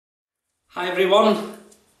Hi everyone,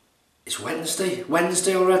 it's Wednesday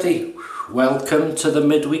already. Welcome to the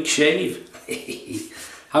midweek shave.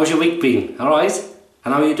 How's your week been? Alright?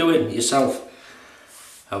 And how are you doing yourself?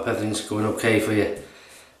 I hope everything's going okay for you,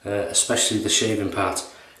 especially the shaving part.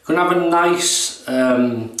 Gonna have a nice,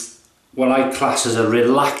 what I class as a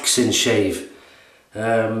relaxing shave.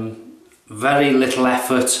 Very little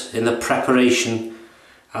effort in the preparation,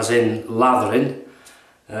 as in lathering.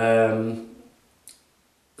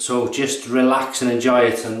 So just relax and enjoy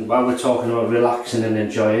it. And while we're talking about relaxing and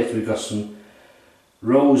enjoy it, we've got some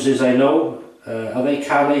roses, I know. Are they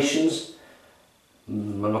carnations?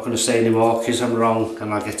 I'm not going to say anymore because I'm wrong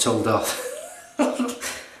and I'll get told off.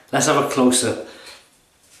 Let's have a close-up.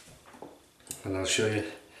 And I'll show you,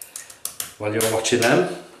 while you're watching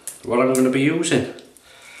them, what I'm going to be using.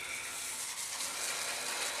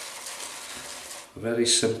 Very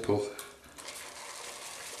simple.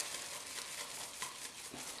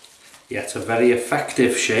 Yet a very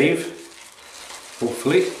effective shave,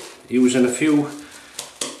 hopefully, using a few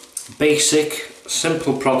basic,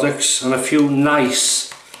 simple products and a few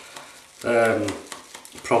nice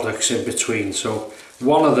products in between. So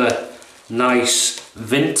one of the nice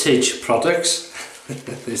vintage products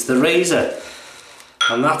is the razor,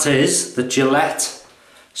 and that is the Gillette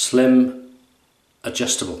Slim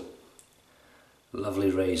Adjustable.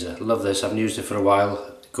 Lovely razor, love this, I haven't used it for a while.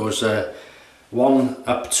 It goes one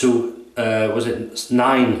up to was it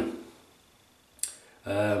 9?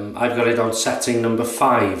 I've got it on setting number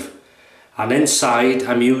 5, and inside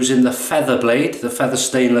I'm using the feather blade, the feather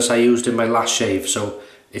stainless I used in my last shave, so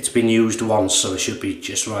it's been used once, so it should be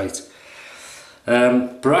just right.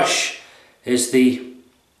 Brush is the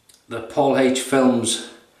PaulHFilms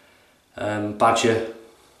Badger.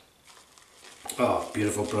 Oh,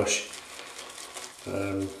 beautiful brush.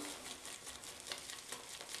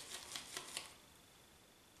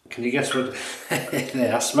 Can you guess what?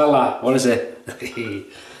 I smell that. What is it?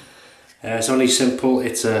 It's only simple.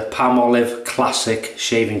 It's a Palmolive classic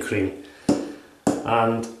shaving cream,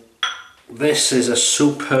 and this is a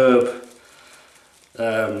superb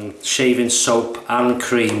shaving soap and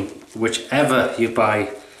cream, whichever you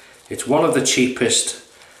buy. It's one of the cheapest,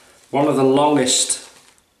 one of the longest,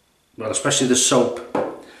 well, especially the soap,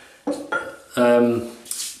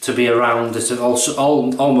 to be around. It's also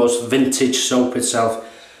almost vintage soap itself.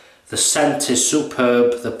 The scent is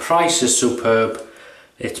superb, the price is superb,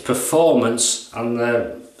 its performance and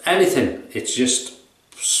anything, it's just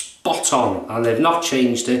spot on, and they've not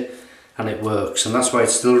changed it and it works, and that's why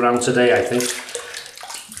it's still around today, I think.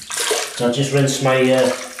 So I'll just rinse my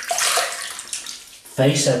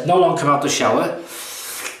face. I've not long come out the shower,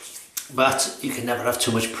 but you can never have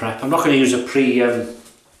too much prep. I'm not going to use a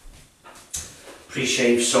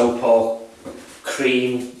pre-shave soap or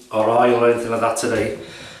cream or oil or anything like that today.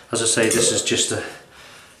 As I say, this is just a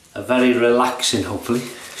very relaxing, hopefully,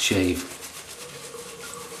 shave.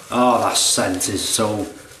 Oh, that scent is so...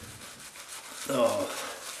 Oh.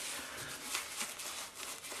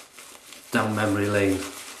 Down memory lane.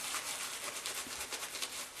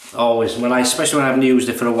 Always, especially when I haven't used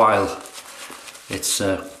it for a while, it's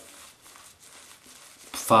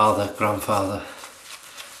father, grandfather.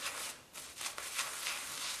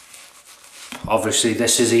 Obviously,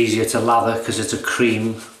 this is easier to lather because it's a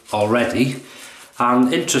cream already,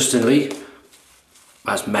 and interestingly,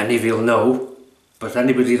 as many of you'll know, but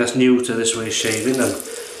anybody that's new to this way of shaving and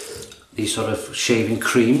these sort of shaving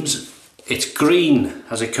creams, it's green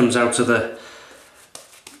as it comes out of the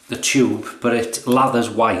tube, but it lathers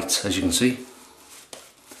white, as you can see.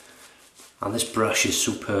 And this brush is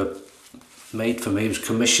superb, made for me. It was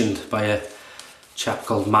commissioned by a chap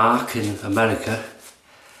called Mark in America,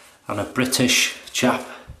 and a British chap,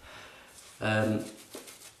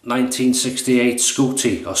 1968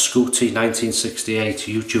 Scooty 1968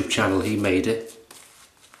 YouTube channel, he made it.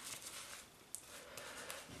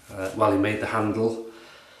 Well, he made the handle,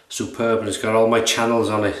 superb, and it's got all my channels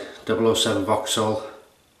on it. 007 Vauxhall,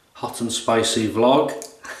 Hot and Spicy Vlog,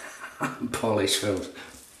 and PaulHFilms.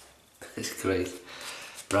 It's great.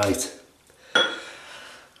 Right,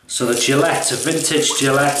 so the Gillette, a vintage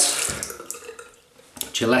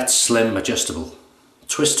Gillette Slim Adjustable.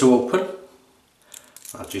 Twist to open.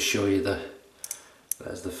 I'll just show you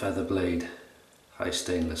there's the feather blade, high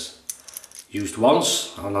stainless. Used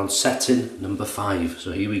once and on setting number 5.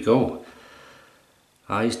 So here we go.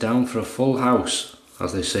 Eyes down for a full house,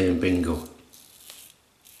 as they say in bingo.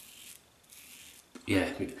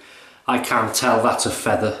 Yeah, I can't tell that's a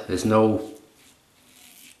feather. There's no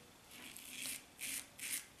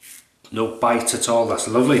bite at all. That's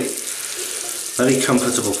lovely. Very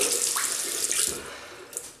comfortable.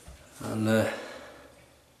 And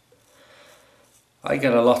I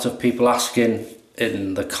get a lot of people asking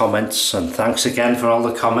in the comments, and thanks again for all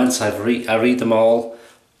the comments. I read them all,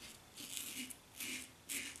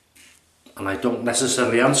 and I don't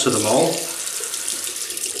necessarily answer them all,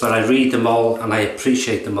 but I read them all and I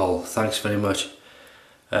appreciate them all. Thanks very much,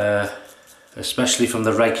 especially from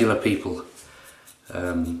the regular people.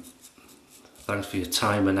 Thanks for your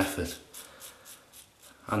time and effort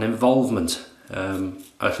and involvement.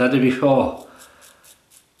 I've said it before,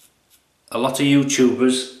 a lot of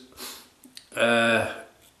YouTubers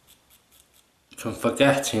can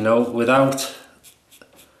forget, you know, without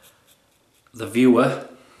the viewer,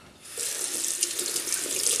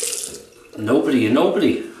 you're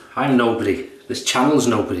nobody. I'm nobody. This channel's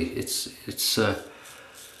nobody. It's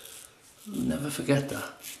never forget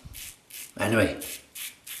that. Anyway,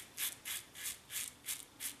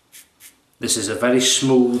 this is a very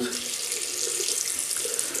smooth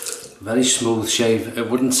shave. It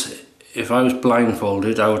wouldn't, if I was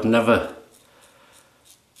blindfolded, I would never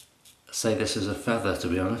say this is a feather, to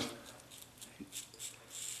be honest.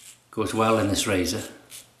 Goes well in this razor.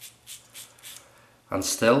 And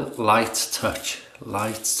still, light touch.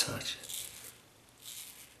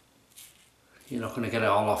 You're not going to get it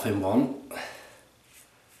all off in one.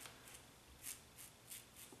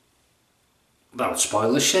 That would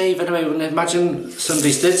spoil the shave anyway, wouldn't it? Imagine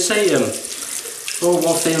somebody did say, oh,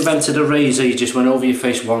 what if they invented a razor, you just went over your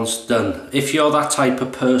face once, done. If you're that type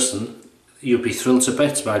of person, you'd be thrilled to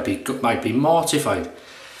bits, might be mortified.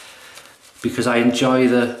 Because I enjoy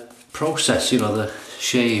the process, you know, the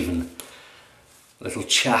shave and little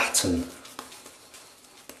chat and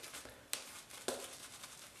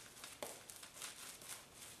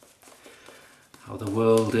how the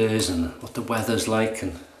world is and what the weather's like.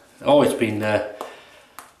 And oh, it's been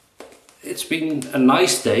a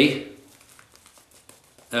nice day.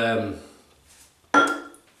 Well,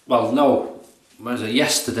 no, when was it?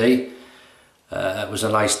 Yesterday was a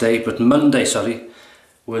nice day, but Monday, sorry,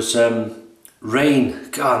 was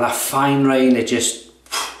rain. God, that fine rain, it just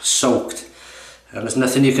soaked, and there's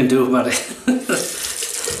nothing you can do about it.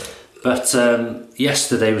 But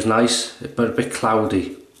yesterday was nice, but a bit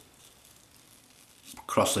cloudy.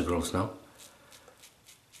 Across the growth now.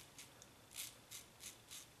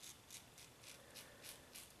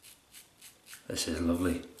 This is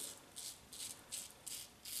lovely.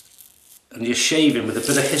 And you're shaving with a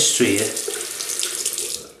bit of history here.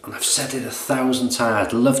 And I've said it 1,000 times,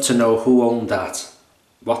 I'd love to know who owned that,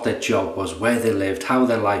 what their job was, where they lived, how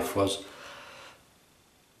their life was.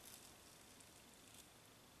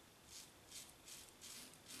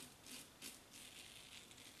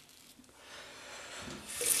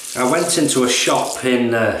 I went into a shop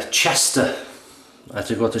in Chester. I had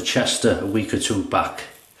to go to Chester a week or two back.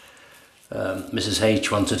 Mrs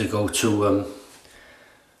H wanted to go to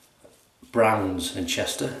Brown's in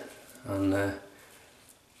Chester, and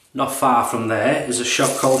not far from there is a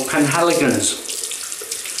shop called Penhaligon's,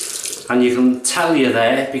 and you can tell you're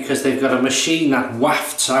there because they've got a machine that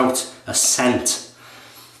wafts out a scent.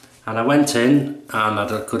 And I went in and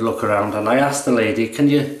had a good look around, and I asked the lady, can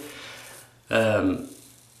you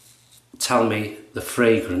tell me the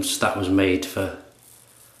fragrance that was made for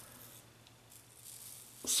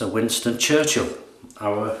Sir Winston Churchill,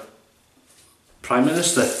 our Prime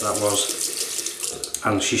Minister, that was.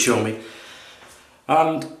 And she showed me,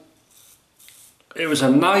 and it was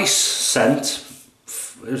a nice scent.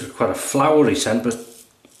 It was quite a flowery scent, but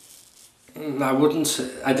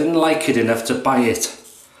I didn't like it enough to buy it,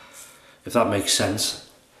 if that makes sense.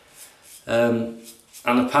 And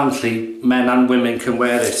apparently men and women can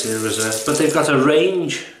wear it. But they've got a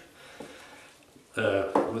range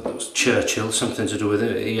with those Churchill, something to do with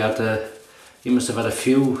it. He must have had a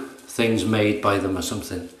few things made by them or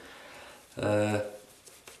something.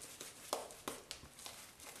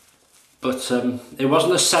 But it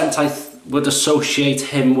wasn't a scent I would associate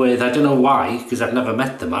him with. I don't know why, because I've never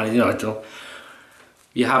met them.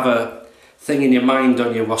 You have a thing in your mind,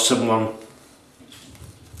 don't you, what someone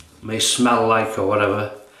may smell like or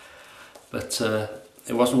whatever, but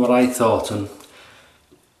it wasn't what I thought, and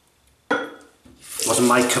it wasn't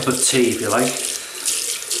my cup of tea, if you like.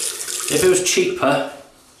 If it was cheaper,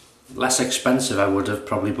 less expensive, I would have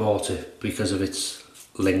probably bought it because of its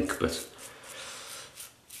link, but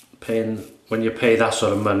when you pay that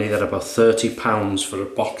sort of money, they're about £30 for a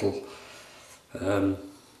bottle.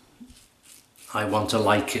 I want to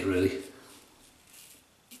like it, really.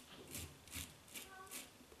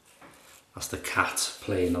 That's the cat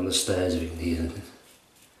playing on the stairs, if you can hear it.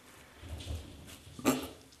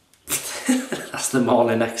 That's the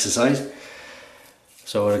morning exercise.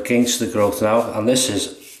 So we're against the growth now, and this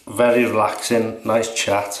is very relaxing, nice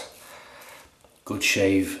chat. good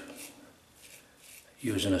shave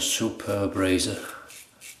using a superb razor.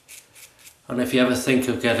 And if you ever think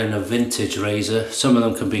of getting a vintage razor, some of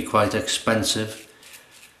them can be quite expensive,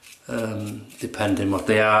 depending what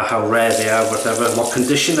they are, how rare they are, whatever, what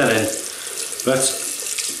condition they're in. But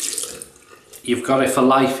you've got it for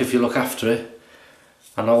life if you look after it,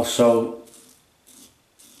 and also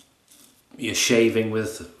you're shaving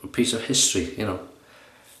with a piece of history, you know.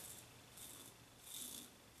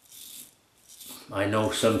 I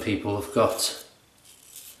know some people have got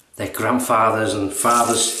their grandfathers and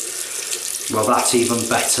fathers, well that's even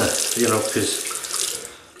better, you know, because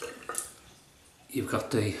you've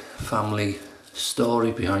got the family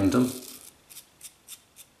story behind them.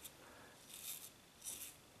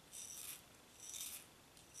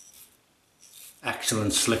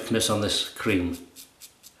 Excellent slickness on this cream.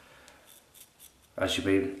 As you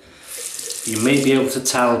may be able to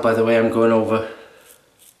tell by the way I'm going over.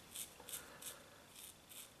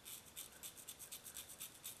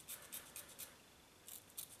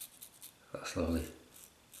 That's lovely.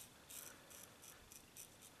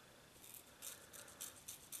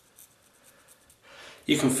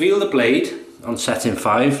 You can feel the blade on setting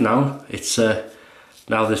 5 now. It's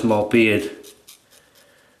now there's more beard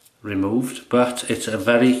removed, but it's a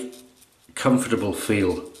very comfortable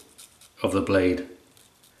feel of the blade,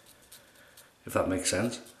 if that makes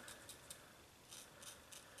sense.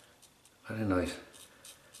 Very nice.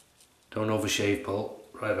 Don't overshave, Paul.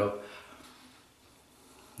 Right up.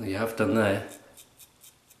 You have done there.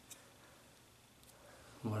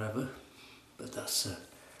 Whatever. But that's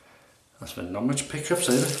been not much pickups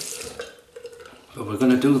either. But we're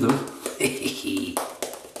going to do them.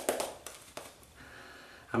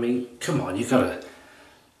 I mean, come on, you got a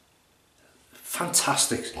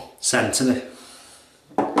fantastic scent in it.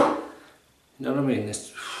 You know what I mean?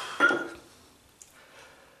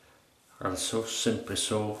 And it's so simple,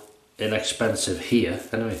 so inexpensive here,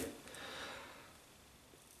 anyway.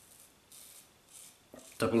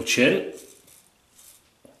 Double chin,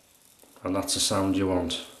 and that's the sound you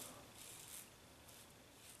want.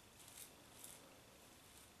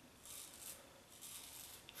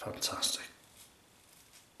 Fantastic.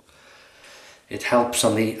 It helps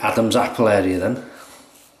on the Adam's apple area then.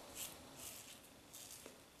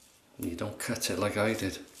 You don't cut it like I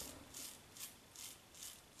did.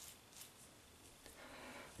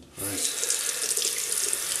 Right.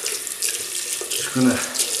 Just gonna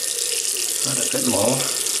add a bit more,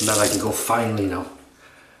 and then I can go finely now.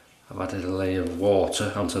 I've added a layer of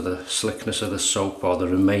water onto the slickness of the soap, or the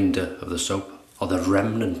remainder of the soap, or the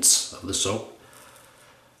remnants of the soap.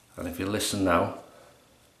 And if you listen now,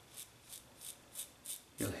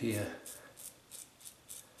 you'll hear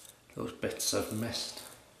those bits I've missed.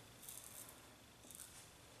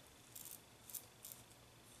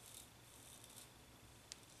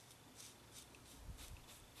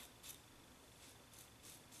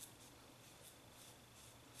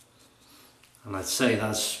 And I'd say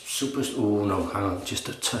that's super, oh no, hang on, just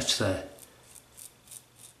a touch there.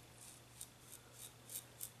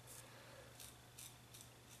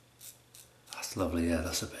 That's lovely, yeah,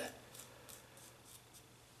 that's a bit.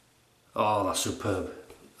 Oh, that's superb.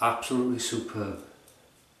 Absolutely superb.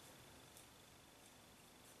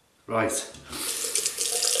 Right.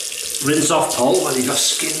 Rinse off, Paul, while you've got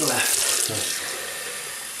skin left.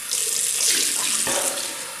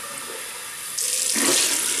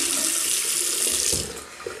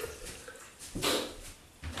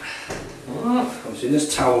 In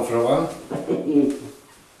this towel for a while.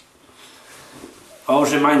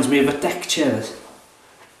 Always reminds me of a deck chair.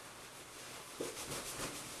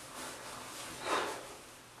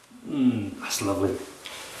 That's lovely.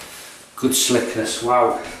 Good slickness,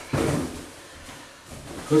 wow.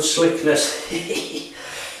 Good slickness.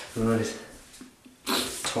 Right.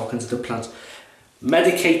 Talking to the plants.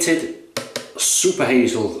 Medicated Super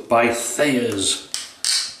Hazel by Thayers.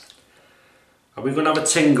 Are we going to have a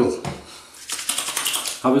tingle?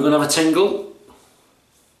 Are we going to have a tingle?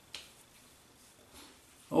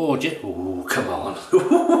 Oh, ooh, come on.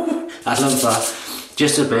 I love that.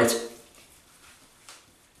 Just a bit.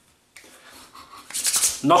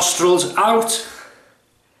 Nostrils out.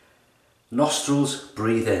 Nostrils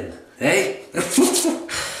breathe in. Eh? Lovely.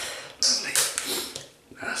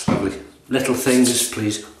 That's lovely. Little things,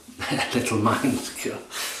 please. Little minds.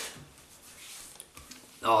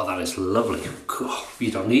 Oh, that is lovely. God,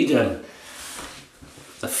 you don't need them.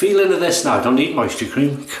 The feeling of this now, I don't need moisture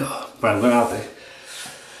cream, but I'm going to have it.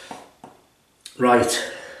 Right,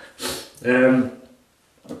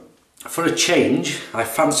 for a change, I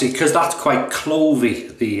fancy, because that's quite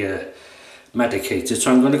clovey, the Medicated,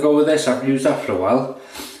 so I'm going to go with this. I've used that for a while.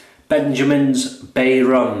 Benjamin's Bay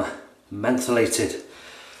Rum, mentholated.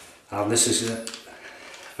 And this is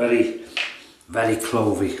very, very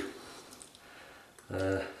clovey.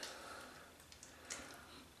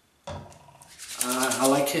 I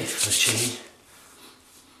like it for a change.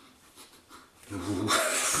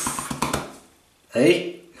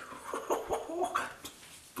 Hey?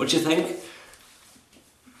 What do you think?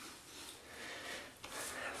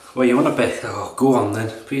 Well, you want a bit? Oh, go on then.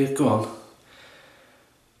 Go on.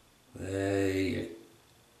 There you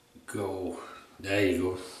go. There you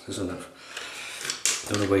go. There's enough.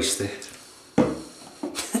 Don't want to waste it.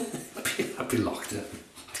 I'd be locked in.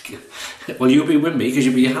 Well, you'll be with me because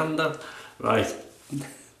you'll be your hand on. Right.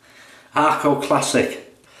 Arko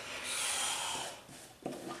Classic.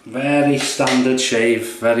 Very standard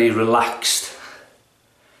shave, very relaxed,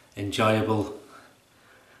 enjoyable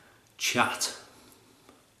chat,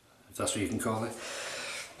 if that's what you can call it.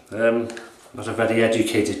 Not a very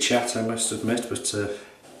educated chat, I must admit, but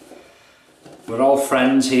we're all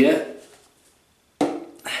friends here. And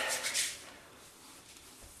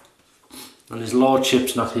his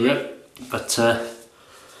lordship's not here, but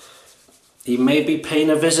he may be paying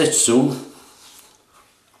a visit soon.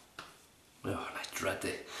 Oh, and I dread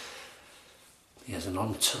it. He has an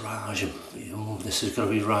entourage and this is going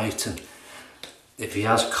to be right, and if he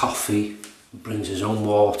has coffee, he brings his own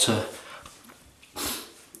water.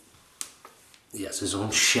 He has his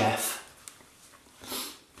own chef.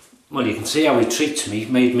 Well, you can see how he treats me. He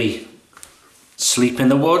made me sleep in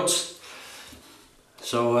the woods.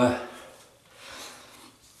 So,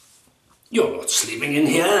 you're not sleeping in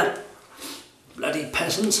here, bloody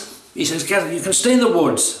peasants. He says, you can stay in the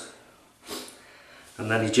woods. And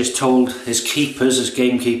then he just told his keepers, his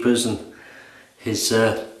gamekeepers and his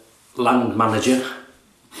land manager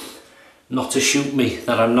not to shoot me,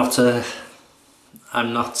 that I'm not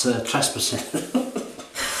trespassing.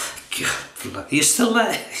 God, he's still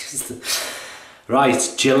there.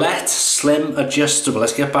 Right, Gillette Slim Adjustable.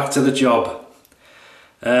 Let's get back to the job.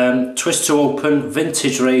 Twist to open,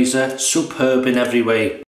 vintage razor, superb in every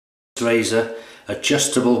way. Razor,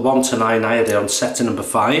 adjustable 1 to 9 iodine on setting number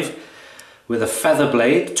 5. With a feather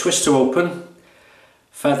blade, twist to open,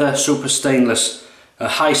 feather super stainless,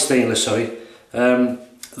 high stainless, sorry.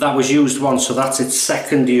 That was used once, so that's its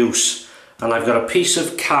second use. And I've got a piece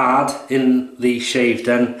of card in the shave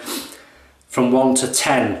den from 1 to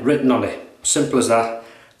 10 written on it. Simple as that.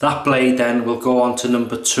 That blade then will go on to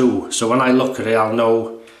number 2. So when I look at it, I'll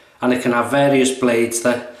know, and it can have various blades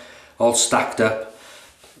that all stacked up.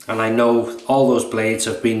 And I know all those blades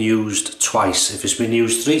have been used twice. If it's been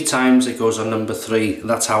used 3 times, it goes on number 3.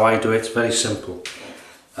 That's how I do it. It's very simple.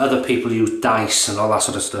 Other people use dice and all that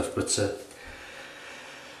sort of stuff, but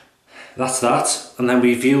that's that. And then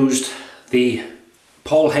we've used the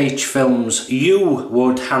PaulHFilms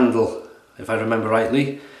U-wood handle, if I remember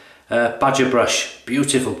rightly. Badger brush,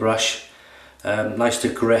 beautiful brush. Nice to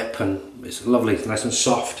grip and it's lovely, nice and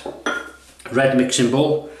soft. Red mixing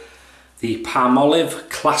bowl. The Palmolive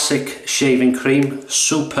Classic Shaving Cream,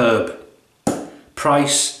 superb.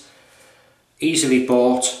 Price, easily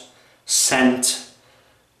bought, scent,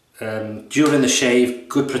 during the shave,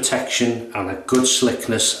 good protection and a good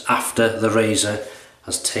slickness after the razor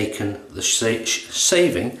has taken the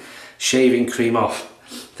shaving cream off.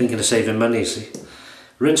 Thinking of saving money, you see.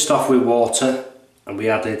 Rinsed off with water and we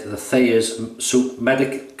added the Thayers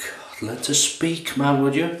Medicated. God, learn to speak, man,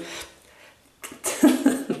 would you?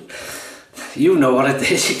 You know what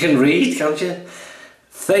it is, you can read, can't you?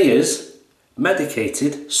 Thayers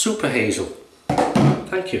Medicated Super Hazel.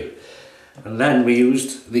 Thank you. And then we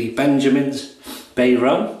used the Benjamin's Bay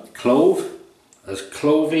Rum, clove, as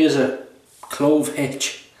clovey as a clove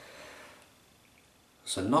hitch.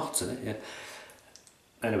 It's a knot, isn't it? Yeah.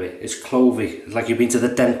 Anyway, it's clovey. It's like you've been to the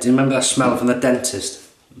dentist. Remember that smell from the dentist?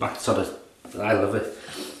 Back sort of, I love it.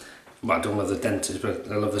 Well, I don't love the dentist,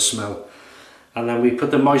 but I love the smell. And then we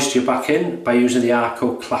put the moisture back in by using the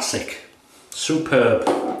Arko Classic. Superb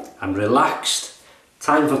and relaxed.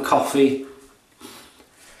 Time for coffee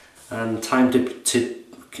and time to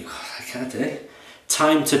I can't do it.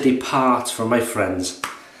 Time to depart from my friends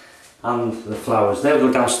and the flowers. They'll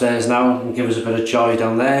go downstairs now and give us a bit of joy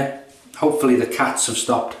down there. Hopefully the cats have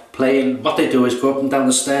stopped playing. What they do is go up and down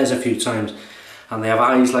the stairs a few times and they have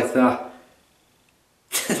eyes like that.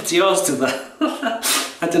 Do yours do that?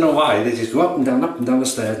 I don't know why, they just go up and down the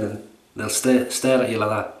stairs and they'll stare at you like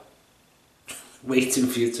that. Waiting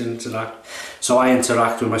for you to interact. So I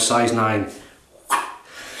interact with my size 9.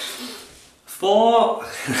 4.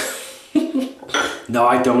 No,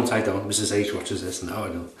 I don't. Mrs H watches this. No, I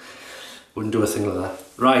don't. Wouldn't do a thing like that.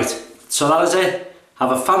 Right, so that is it.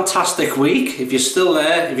 Have a fantastic week. If you're still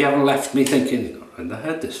there, if you haven't left me thinking, oh, in the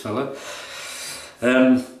head, this fella.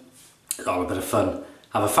 All a bit of fun.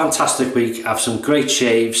 Have a fantastic week. Have some great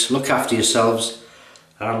shaves. Look after yourselves.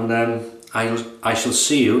 And I shall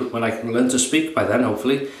see you when I can learn to speak by then,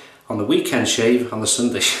 hopefully, on the weekend shave, on the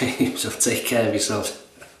Sunday shave. So take care of yourselves.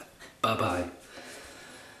 Bye-bye.